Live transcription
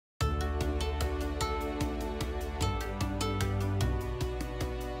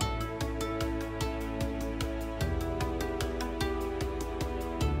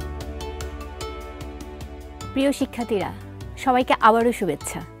প্রিয় শিক্ষার্থীরা, সবাইকে আবারও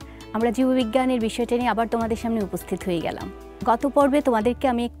শুভেচ্ছা। আমরা জীববিজ্ঞানের বিষয়টা নিয়ে আবার তোমাদের সামনে উপস্থিত হয়ে গেলাম। গত পর্বে তোমাদেরকে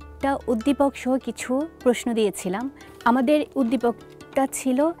আমি একটা উদ্দীপক সহ কিছু প্রশ্ন দিয়েছিলাম। আমাদের উদ্দীপকটা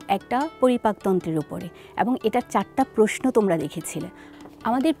ছিল একটা পরিপাকতন্ত্রের উপরে এবং এটার 4টা প্রশ্ন তোমরা দেখেছিলে।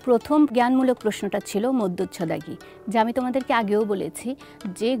 আমাদের প্রথম জ্ঞানমূলক প্রশ্নটা ছিল মধ্যচ্ছদা কী, যা আমি তোমাদেরকে আগেও বলেছি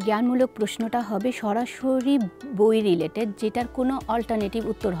যে জ্ঞানমূলক প্রশ্নটা হবে সরাসরি বই রিলেটেড, যেটার কোনো অল্টারনেটিভ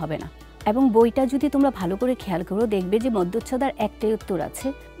উত্তর হবে না। এবং বইটা যদি তোমরা ভালো করে খেয়াল করো দেখবে যে মধ্যচ্ছদার একটাই উত্তর আছে,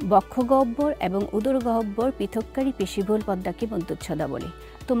 বক্ষগহ্বর এবং উদরগহ্বর পৃথককারী পেশিবহুল পদ্মাকে মধ্যচ্ছদা বলে।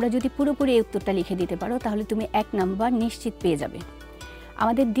 তোমরা যদি পুরোপুরি এই উত্তরটা লিখে দিতে পারো তাহলে তুমি 1 নাম্বার নিশ্চিত পেয়ে যাবে।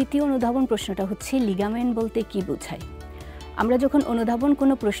 আমাদের দ্বিতীয় অনুধাবন প্রশ্নটা হচ্ছে লিগামেন্ট বলতে কী বোঝায়। আমরা যখন অনুধাবন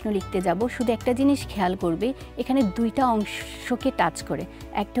কোনো প্রশ্ন লিখতে যাব শুধু একটা জিনিস খেয়াল করবে, এখানে 2টা অংশকে টাচ করে।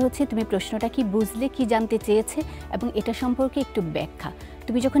 একটা হচ্ছে তুমি প্রশ্নটা কি বুঝলে, কি জানতে চেয়েছে, এবং এটা সম্পর্কে একটু ব্যাখ্যা।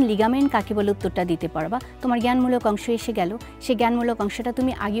 তুমি যখন লিগামেন্ট কাকে বলে উত্তরটা দিতে পারবা, তোমার জ্ঞানমূলক অংশ এসে গেল। সেই জ্ঞানমূলক অংশটা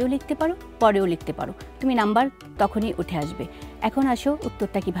তুমি আগেও লিখতে পারো, পরেও লিখতে পারো, তুমি নাম্বার তখনই উঠে আসবে। এখন আসো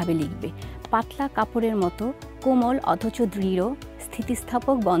উত্তরটা কিভাবে লিখবে। পাতলা কাপড়ের মতো কোমল অথচ দৃঢ়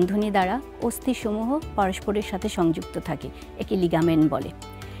স্থিতিস্থাপক বন্ধনী দ্বারা অস্থিসমূহ পরস্পরের সাথে সংযুক্ত থাকে, একে লিগামেন্ট বলে।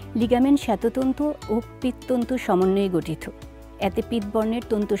 লিগামেন্ট শ্বেততন্তু ও পিত্ততন্তুর সমন্বয়ে গঠিত, এতে পিত্তবর্ণের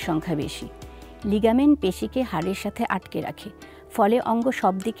তন্তুর সংখ্যা বেশি। লিগামেন্ট পেশিকে হাড়ের সাথে আটকে রাখে, ফলে অঙ্গ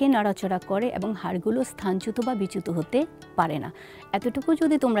সব দিকে নড়াচড়া করে এবং হাড়গুলো স্থানচ্যুত বা বিচ্যুত হতে পারে না। এতটুকু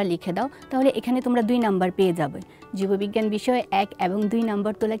যদি তোমরা লিখে দাও তাহলে এখানে তোমরা 2 নাম্বার পেয়ে যাবে। জীববিজ্ঞান বিষয়ে 1 এবং 2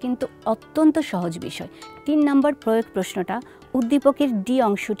 নাম্বার তোলা কিন্তু অত্যন্ত সহজ বিষয়। 3 নাম্বার প্রয়োগ প্রশ্নটা, উদ্দীপকের ডি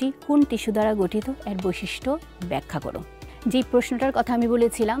অংশটি কোন টিস্যু দ্বারা গঠিত, এর বৈশিষ্ট্য ব্যাখ্যা করো। যেই প্রশ্নটার কথা আমি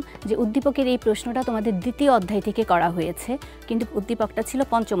বলেছিলাম যে উদ্দীপকের এই প্রশ্নটা তোমাদের 2য় অধ্যায় থেকে করা হয়েছে, কিন্তু উদ্দীপকটা ছিল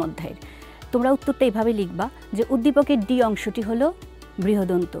 5ম অধ্যায়ের। তোমরা উত্তরটা এভাবে লিখবা যে উদ্দীপকের ডি অংশটি হলো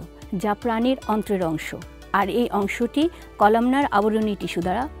বৃহদন্ত, যা প্রাণীর অন্ত্রের অংশ, আর এই অংশটি কলামনার আবরণী টিস্যু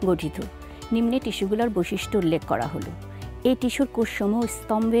দ্বারা গঠিত। নিম্নে টিস্যুগুলোর বৈশিষ্ট্য উল্লেখ করা হলো। এই টিস্যুর কোষসমূহ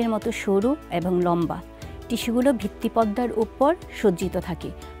স্তম্ভের মতো সরু এবং লম্বা। টিস্যুগুলো ভিত্তিপদ্মার উপর সজ্জিত থাকে,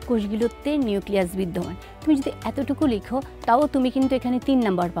 কোষগুলোতে নিউক্লিয়াস বিদ্যমান। তুমি যদি এতটুকু লিখো তাও তুমি কিন্তু এখানে 3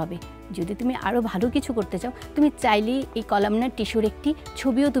 নাম্বার পাবে। যদি তুমি আরও ভালো কিছু করতে চাও তুমি চাইলেই এই কলামনার টিস্যুর একটি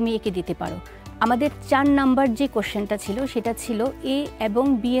ছবিও তুমি এঁকে দিতে পারো। আমাদের 4 নাম্বার যে কোশ্চেনটা ছিল সেটা ছিল এ এবং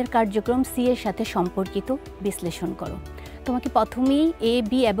বি এর কার্যক্রম সি এর সাথে সম্পর্কিত, বিশ্লেষণ করো। তোমাকে প্রথমেই এ,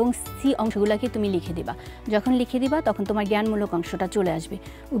 বি এবং সি অংশগুলোকে তুমি লিখে দিবা। যখন লিখে দিবা তখন তোমার জ্ঞানমূলক অংশটা চলে আসবে।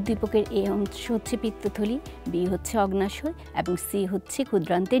 উদ্দীপকের এ অংশ হচ্ছে পিত্তথলি, বি হচ্ছে অগ্ন্যাশয় এবং সি হচ্ছে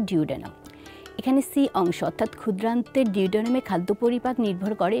ক্ষুদ্রান্তের ডিউডেনাম। এখানে সি অংশ অর্থাৎ ক্ষুদ্রান্তের ডিউডেনামে খাদ্য পরিপাক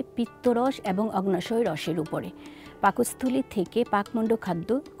নির্ভর করে পিত্তরস এবং অগ্ন্যাশয় রসের উপরে। পাকস্থলী থেকে পাকমণ্ড খাদ্য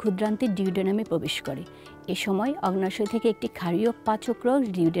ক্ষুদ্রান্তের ডিউডেনামে প্রবেশ করে। এ সময় অগ্ন্যাশয় থেকে একটি ক্ষারীয় পাচকরস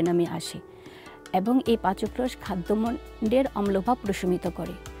ডিউডেনামে আসে এবং এই পাচকরস খাদ্যমণ্ডের অম্লভাব প্রশমিত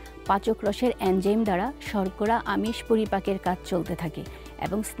করে। পাচকরসের এনজাইম দ্বারা শর্করা আমিষ পরিপাকের কাজ চলতে থাকে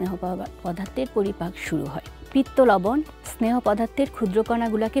এবং স্নেহ পদার্থের পরিপাক শুরু হয়। পিত্ত লবণ স্নেহ পদার্থের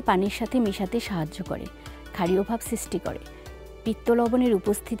ক্ষুদ্রকণাগুলোকে পানির সাথে মিশাতে সাহায্য করে, ক্ষারীয় ভাব সৃষ্টি করে। পিত্ত লবণের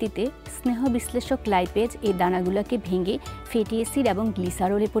উপস্থিতিতে স্নেহ বিশ্লেষক লাইপেজ এই দানাগুলোকে ভেঙে ফ্যাটি অ্যাসিড এবং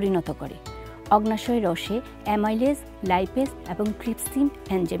গ্লিসারলে পরিণত করে। অগ্ন্যাশয় রসে অ্যামাইলেজ, লাইপেজ এবং ট্রিপসিন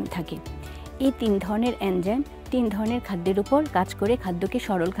এনজাইম থাকে। এই 3 ধরনের এনজাইম 3 ধরনের খাদ্যের উপর কাজ করে খাদ্যকে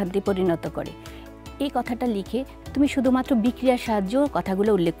সরল খাদ্যে পরিণত করে। এই কথাটা লিখে তুমি শুধুমাত্র বিক্রিয়ার সাহায্যে কথাগুলো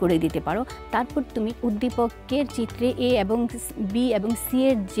উল্লেখ করে দিতে পারো। তারপর তুমি উদ্দীপকের চিত্রে এ এবং বি এবং সি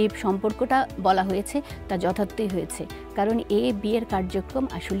এর যে সম্পর্কটা বলা হয়েছে তা যথার্থই হয়েছে, কারণ এ, বি এর কার্যক্রম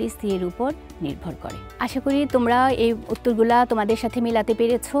আসলে সি এর উপর নির্ভর করে। আশা করি তোমরা এই উত্তরগুলা তোমাদের সাথে মেলাতে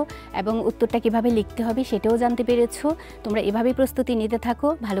পেরেছো এবং উত্তরটা কিভাবে লিখতে হবে সেটাও জানতে পেরেছো। তোমরা এভাবেই প্রস্তুতি নিতে থাকো,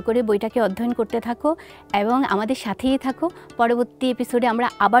 ভালো করে বইটাকে অধ্যয়ন করতে থাকো এবং আমাদের সাথেই থাকো। পরবর্তী এপিসোডে আমরা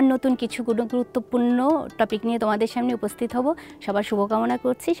আবার নতুন কিছু গুরুত্বপূর্ণ টপিক নিয়ে তোমাদের সামনে উপস্থিত হব। সবার শুভকামনা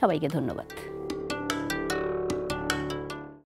করছি, সবাইকে ধন্যবাদ।